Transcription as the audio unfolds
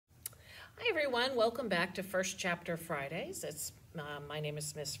Hi everyone, welcome back to First Chapter Fridays. My name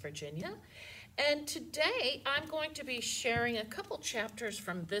is Miss Virginia, and today I'm going to be sharing a couple chapters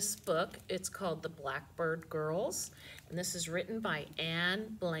from this book. It's called The Blackbird Girls, and this is written by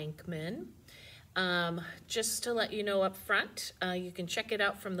Anne Blankman. Just to let you know up front, you can check it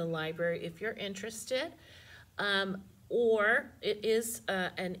out from the library if you're interested, or it is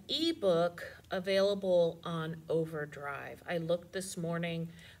an ebook available on Overdrive. I looked this morning.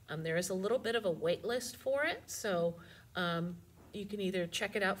 There is a little bit of a wait list for it, so you can either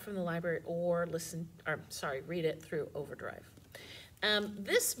check it out from the library or read it through Overdrive.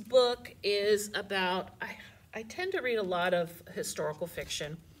 This book is about, I tend to read a lot of historical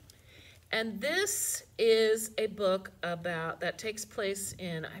fiction, and this is a book that takes place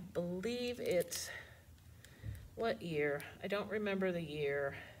in, I believe it's, what year? I don't remember the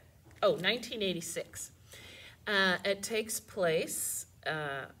year. Oh, 1986. It takes place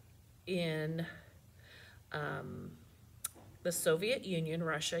in the Soviet Union.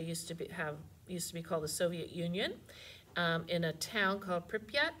 Russia used to be called the Soviet Union, in a town called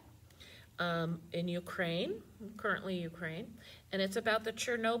Pripyat, in Ukraine, currently Ukraine, and it's about the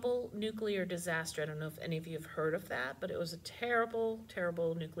Chernobyl nuclear disaster. I don't know if any of you have heard of that, but it was a terrible,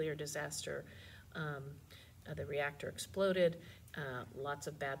 terrible nuclear disaster. The reactor exploded, lots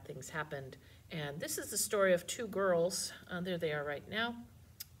of bad things happened, and this is the story of two girls. There they are right now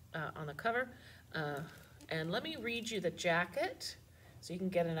on the cover. And let me read you the jacket so you can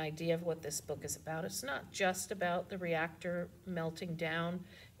get an idea of what this book is about. It's not just about the reactor melting down,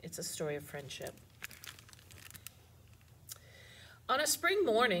 it's a story of friendship. On a spring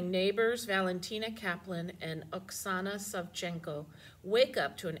morning, neighbors Valentina Kaplan and Oksana Savchenko wake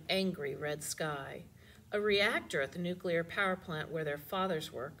up to an angry red sky. A reactor at the nuclear power plant where their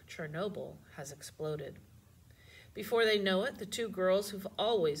fathers work, Chernobyl, has exploded. Before they know it, the two girls who've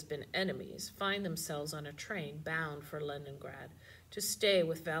always been enemies find themselves on a train bound for Leningrad to stay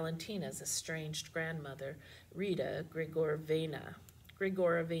with Valentina's estranged grandmother, Rita Grigorovna.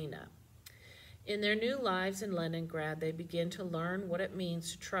 In their new lives in Leningrad, they begin to learn what it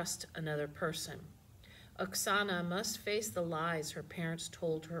means to trust another person. Oksana must face the lies her parents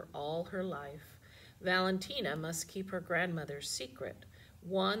told her all her life. Valentina must keep her grandmother's secret,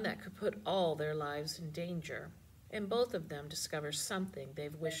 one that could put all their lives in danger. And both of them discover something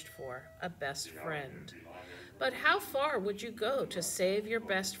they've wished for, a best friend. But how far would you go to save your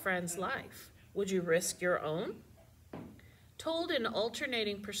best friend's life? Would you risk your own? Told in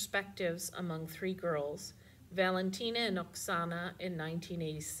alternating perspectives among three girls, Valentina and Oksana in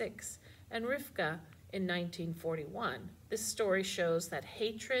 1986 and Rivka in 1941, this story shows that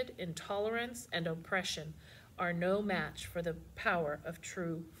hatred, intolerance, and oppression are no match for the power of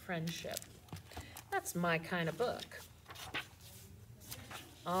true friendship. That's my kind of book.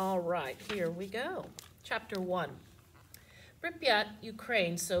 All right, here we go. Chapter 1. Pripyat,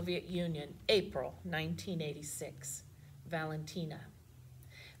 Ukraine, Soviet Union, April 1986. Valentina.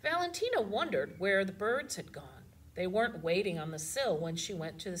 Valentina wondered where the birds had gone. They weren't waiting on the sill when she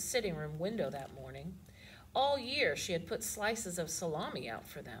went to the sitting room window that morning. All year she had put slices of salami out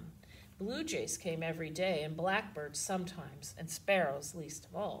for them. Blue jays came every day, and blackbirds sometimes, and sparrows least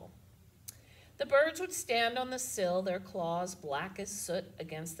of all. The birds would stand on the sill, their claws black as soot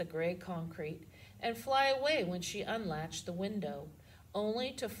against the gray concrete, and fly away when she unlatched the window,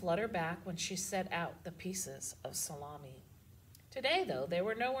 only to flutter back when she set out the pieces of salami. Today, though, they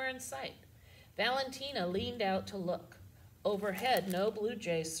were nowhere in sight. Valentina leaned out to look. Overhead, no blue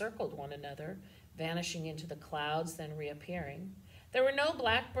jays circled one another, vanishing into the clouds, then reappearing. There were no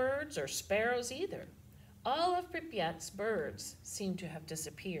blackbirds or sparrows either. All of Pripyat's birds seemed to have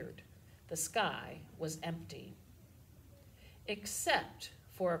disappeared. The sky was empty, except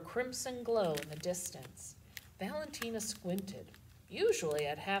for a crimson glow in the distance. Valentina squinted. Usually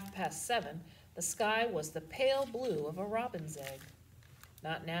at 7:30, the sky was the pale blue of a robin's egg.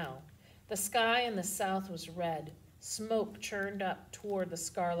 Not now. The sky in the south was red. Smoke churned up toward the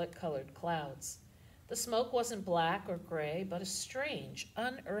scarlet-colored clouds. The smoke wasn't black or gray, but a strange,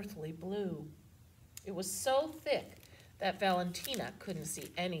 unearthly blue. It was so thick that Valentina couldn't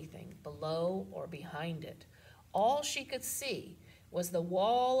see anything below or behind it. All she could see was the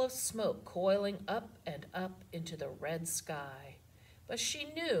wall of smoke coiling up and up into the red sky. But she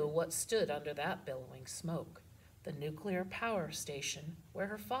knew what stood under that billowing smoke, the nuclear power station where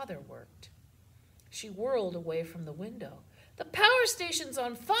her father worked. She whirled away from the window. "The power station's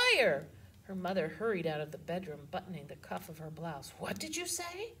on fire!" Her mother hurried out of the bedroom, buttoning the cuff of her blouse. "What did you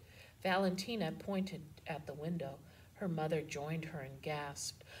say?" Valentina pointed at the window. Her mother joined her and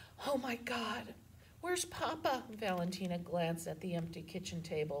gasped, "Oh my God, where's Papa?" Valentina glanced at the empty kitchen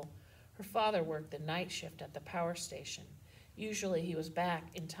table. Her father worked the night shift at the power station. Usually he was back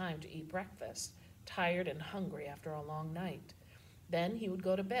in time to eat breakfast, tired and hungry after a long night. Then he would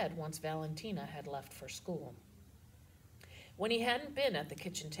go to bed once Valentina had left for school. When he hadn't been at the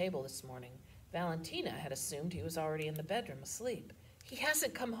kitchen table this morning, Valentina had assumed he was already in the bedroom asleep. "He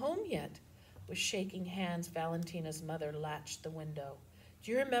hasn't come home yet." With shaking hands, Valentina's mother latched the window.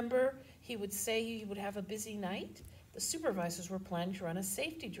 "Do you remember he would say he would have a busy night? The supervisors were planning to run a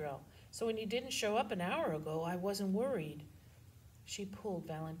safety drill, so when he didn't show up an hour ago, I wasn't worried." She pulled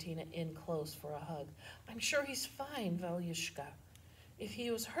Valentina in close for a hug. "I'm sure he's fine, Valyushka. If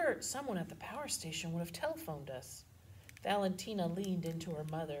he was hurt, someone at the power station would have telephoned us." Valentina leaned into her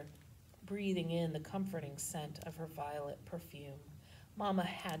mother, breathing in the comforting scent of her violet perfume. Mama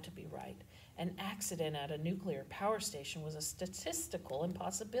had to be right. An accident at a nuclear power station was a statistical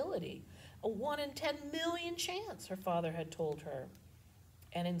impossibility, a 1 in 10 million chance, her father had told her.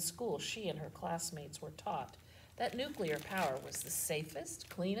 And in school, she and her classmates were taught that nuclear power was the safest,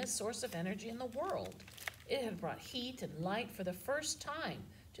 cleanest source of energy in the world. It had brought heat and light for the first time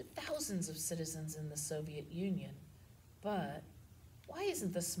to thousands of citizens in the Soviet Union. But why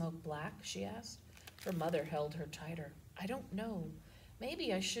isn't the smoke black? She asked. Her mother held her tighter. "I don't know.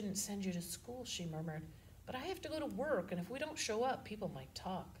 Maybe I shouldn't send you to school," she murmured. "But I have to go to work, and if we don't show up, people might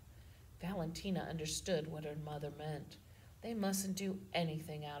talk." Valentina understood what her mother meant. They mustn't do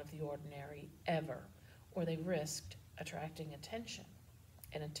anything out of the ordinary, ever, or they risked attracting attention.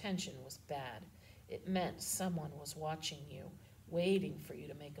 And attention was bad. It meant someone was watching you, waiting for you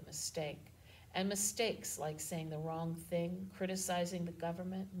to make a mistake. And mistakes like saying the wrong thing, criticizing the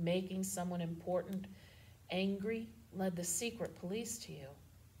government, making someone important angry, led the secret police to you.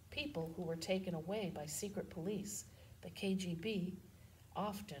 People who were taken away by secret police, the KGB,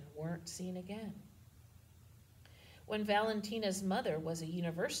 often weren't seen again. When Valentina's mother was a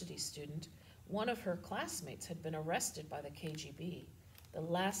university student, one of her classmates had been arrested by the KGB. The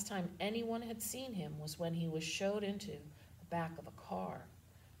last time anyone had seen him was when he was showed into the back of a car.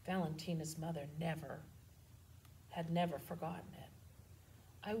 Valentina's mother had never forgotten it.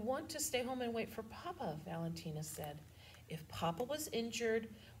 "I want to stay home and wait for Papa," Valentina said. "If Papa was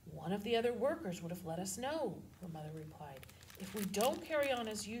injured, one of the other workers would have let us know," her mother replied. "If we don't carry on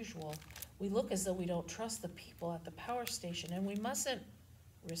as usual, we look as though we don't trust the people at the power station, and we mustn't—"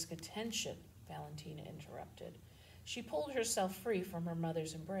 "Risk attention," Valentina interrupted. She pulled herself free from her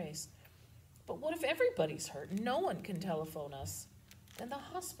mother's embrace. "But what if everybody's hurt? No one can telephone us." "Then the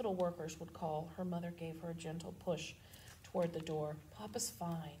hospital workers would call." Her mother gave her a gentle push toward the door. "Papa's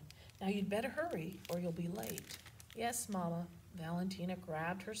fine. Now you'd better hurry or you'll be late." "Yes, Mama." Valentina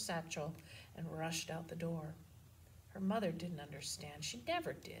grabbed her satchel and rushed out the door. Her mother didn't understand. She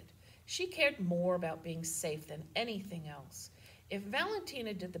never did. She cared more about being safe than anything else. If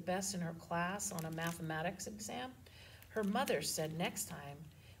Valentina did the best in her class on a mathematics exam, her mother said next time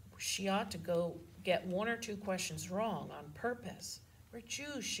she ought to go get 1 or 2 questions wrong on purpose. "We're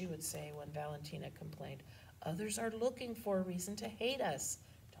Jews," she would say when Valentina complained. "Others are looking for a reason to hate us.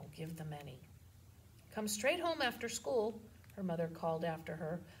 Don't give them any." "Come straight home after school," her mother called after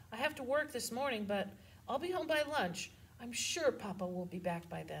her. "I have to work this morning, but I'll be home by lunch. I'm sure Papa will be back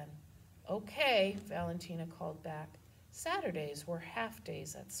by then." "Okay," Valentina called back. Saturdays were half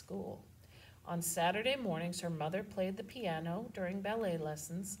days at school. On Saturday mornings, her mother played the piano during ballet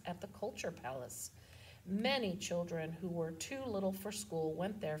lessons at the Culture Palace. Many children who were too little for school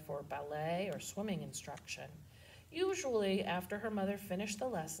went there for ballet or swimming instruction. Usually, after her mother finished the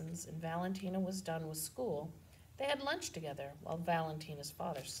lessons and Valentina was done with school, they had lunch together while Valentina's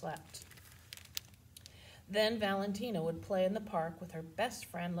father slept. Then Valentina would play in the park with her best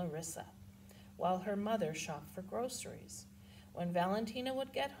friend Larissa, while her mother shopped for groceries. When Valentina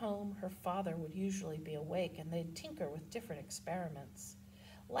would get home, her father would usually be awake and they'd tinker with different experiments.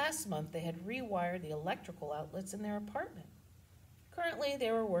 Last month, they had rewired the electrical outlets in their apartment. Currently,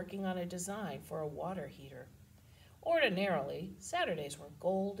 they were working on a design for a water heater. Ordinarily, Saturdays were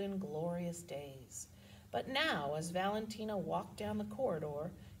golden, glorious days. But now, as Valentina walked down the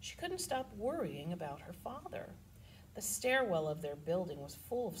corridor, she couldn't stop worrying about her father. The stairwell of their building was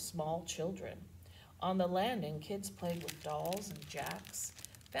full of small children. On the landing, kids played with dolls and jacks.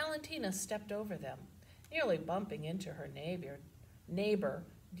 Valentina stepped over them, nearly bumping into her neighbor,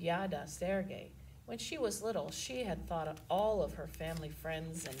 Dyada Sergei. When she was little, she had thought all of her family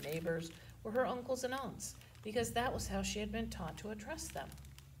friends and neighbors were her uncles and aunts, because that was how she had been taught to address them.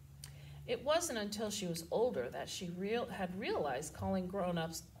 It wasn't until she was older that she had realized calling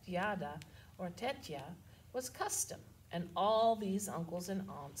grown-ups Dyada or Tetya was custom, and all these uncles and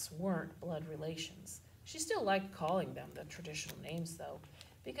aunts weren't blood relations. She still liked calling them the traditional names, though.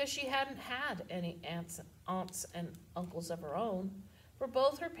 because she hadn't had any aunts and uncles of her own, for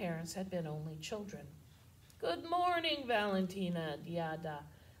both her parents had been only children. "Good morning, Valentina,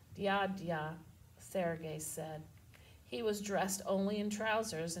 Dyadia," Sergei said. He was dressed only in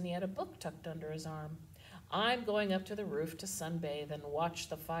trousers, and he had a book tucked under his arm. "I'm going up to the roof to sunbathe and watch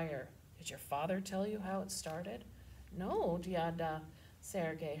the fire. Did your father tell you how it started?" "No, Dyada,"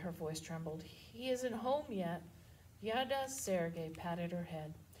 Sergei, her voice trembled. "He isn't home yet." Dyada Sergei patted her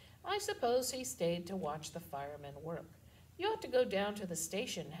head. "I suppose he stayed to watch the firemen work. You ought to go down to the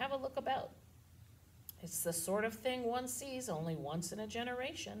station and have a look about. It's the sort of thing one sees only once in a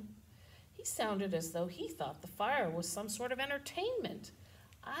generation." He sounded as though he thought the fire was some sort of entertainment.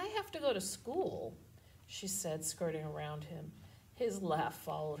 "I have to go to school," she said, skirting around him. His laugh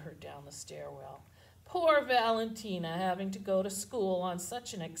followed her down the stairwell. "Poor Valentina, having to go to school on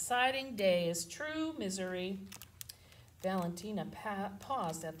such an exciting day is true misery." Valentina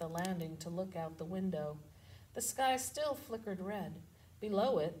paused at the landing to look out the window. The sky still flickered red.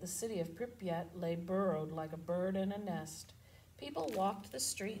 Below it, the city of Pripyat lay burrowed like a bird in a nest. People walked the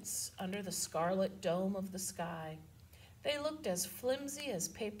streets under the scarlet dome of the sky. They looked as flimsy as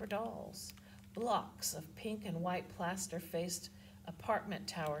paper dolls. Blocks of pink and white plaster-faced apartment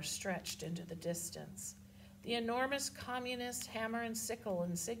towers stretched into the distance. The enormous communist hammer and sickle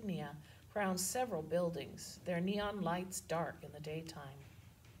insignia crowned several buildings, their neon lights dark in the daytime.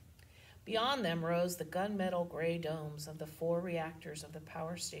 Beyond them rose the gunmetal gray domes of the 4 reactors of the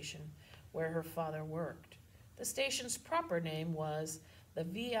power station where her father worked. The station's proper name was the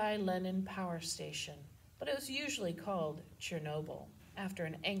V.I. Lenin Power Station, but it was usually called Chernobyl, after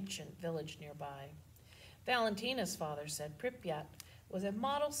an ancient village nearby. Valentina's father said Pripyat was a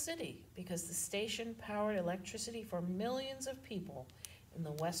model city because the station powered electricity for millions of people in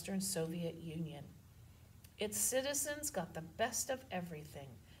the Western Soviet Union. Its citizens got the best of everything,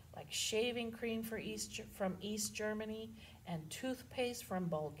 like shaving cream from East Germany and toothpaste from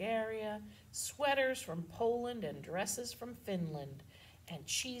Bulgaria, sweaters from Poland and dresses from Finland, and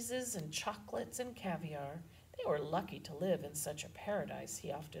cheeses and chocolates and caviar. They were lucky to live in such a paradise,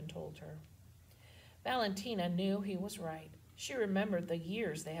 he often told her. Valentina knew he was right. She remembered the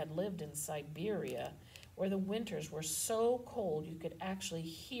years they had lived in Siberia, where the winters were so cold you could actually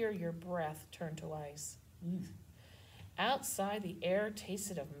hear your breath turn to ice. Outside, the air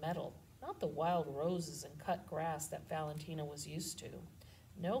tasted of metal, not the wild roses and cut grass that Valentina was used to.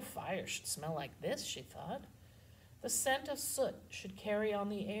 No fire should smell like this, she thought. The scent of soot should carry on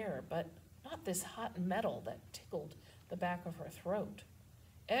the air, but not this hot metal that tickled the back of her throat.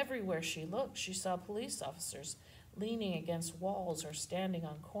 Everywhere she looked, she saw police officers leaning against walls or standing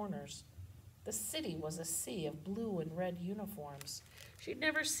on corners. The city was a sea of blue and red uniforms. She'd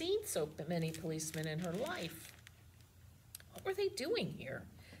never seen so many policemen in her life. What were they doing here?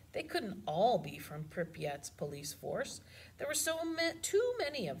 They couldn't all be from Pripyat's police force. There were too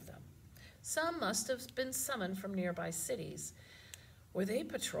many of them. Some must have been summoned from nearby cities. Were they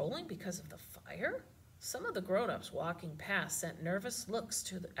patrolling because of the fire? Some of the grown-ups walking past sent nervous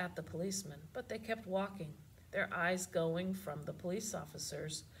looks at the policemen, but they kept walking, their eyes going from the police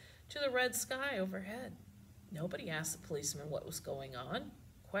officers to the red sky overhead. Nobody asked the policemen what was going on.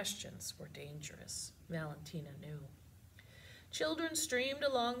 Questions were dangerous, Valentina knew. Children streamed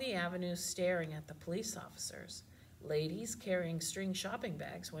along the avenue staring at the police officers. Ladies carrying string shopping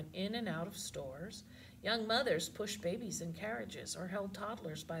bags went in and out of stores. Young mothers pushed babies in carriages or held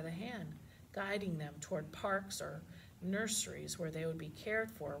toddlers by the hand, guiding them toward parks or nurseries where they would be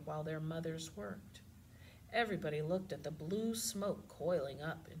cared for while their mothers worked. Everybody looked at the blue smoke coiling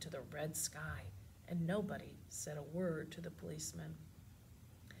up into the red sky, and nobody said a word to the policeman.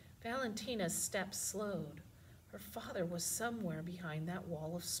 Valentina's steps slowed. Her father was somewhere behind that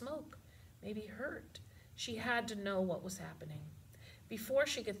wall of smoke, maybe hurt. She had to know what was happening. Before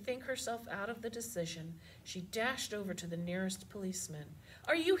she could think herself out of the decision, she dashed over to the nearest policeman.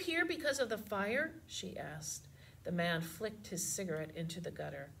 "Are you here because of the fire?" she asked. The man flicked his cigarette into the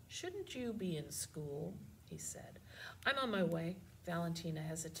gutter. "Shouldn't you be in school?" he said. "I'm on my way." Valentina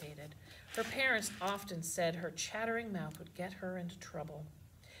hesitated. Her parents often said her chattering mouth would get her into trouble.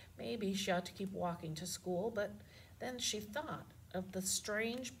 Maybe she ought to keep walking to school, but then she thought of the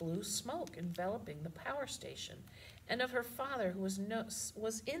strange blue smoke enveloping the power station, and of her father who was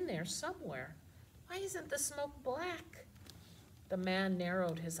in there somewhere. Why isn't the smoke black? The man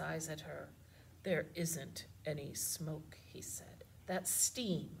narrowed his eyes at her. "There isn't any smoke," he said. "That's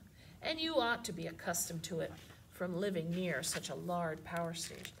steam, and you ought to be accustomed to it from living near such a large power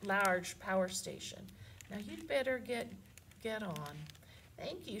station. Now you'd better get on."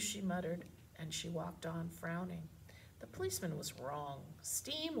 "Thank you," she muttered, and she walked on, frowning. The policeman was wrong.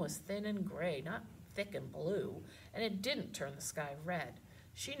 Steam was thin and gray, not thick and blue, and it didn't turn the sky red.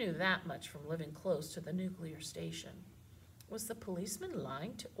 She knew that much from living close to the nuclear station. Was the policeman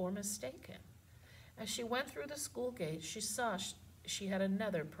lying or mistaken? As she went through the school gate, she saw she had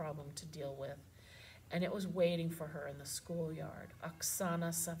another problem to deal with, and it was waiting for her in the schoolyard, Oksana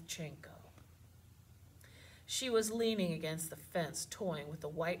Savchenko. She was leaning against the fence, toying with the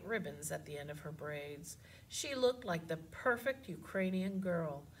white ribbons at the end of her braids. She looked like the perfect Ukrainian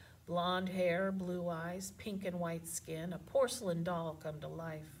girl, blonde hair, blue eyes, pink and white skin, a porcelain doll come to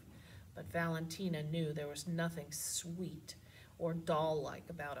life. But Valentina knew there was nothing sweet or doll-like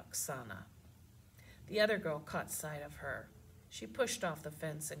about Oksana. The other girl caught sight of her. She pushed off the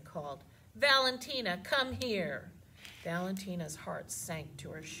fence and called, "Valentina, come here!" Valentina's heart sank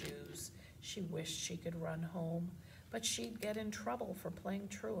to her shoes. She wished she could run home, but she'd get in trouble for playing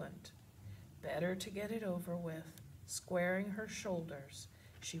truant. Better to get it over with. Squaring her shoulders,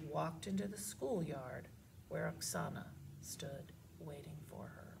 she walked into the schoolyard where Oksana stood waiting for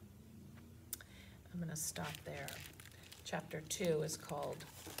her. I'm going to stop there. Chapter 2 is called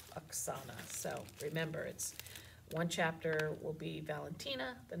Oksana. So remember, it's one chapter will be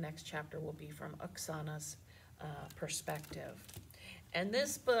Valentina, the next chapter will be from Oksana's perspective. And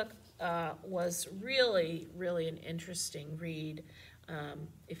this book was really, really an interesting read.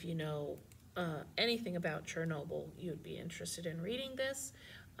 If you know anything about Chernobyl, you'd be interested in reading this.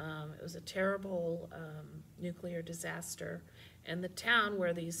 It was a terrible nuclear disaster. And the town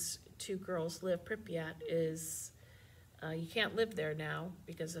where these two girls live, Pripyat, is, you can't live there now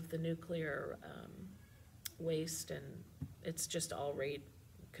because of the nuclear waste, and it's just all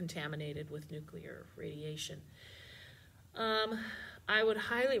contaminated with nuclear radiation. I would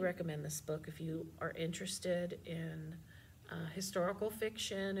highly recommend this book if you are interested in historical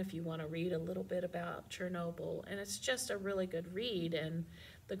fiction, if you want to read a little bit about Chernobyl, and it's just a really good read. And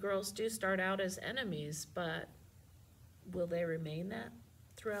the girls do start out as enemies, but will they remain that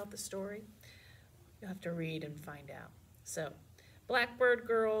throughout the story? You'll have to read and find out. So, Blackbird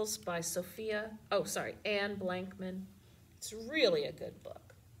Girls by Anne Blankman. It's really a good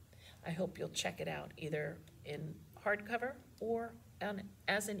book. I hope you'll check it out either in hardcover or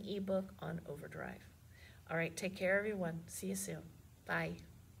as an ebook on Overdrive. All right, take care, everyone. See you soon. Bye.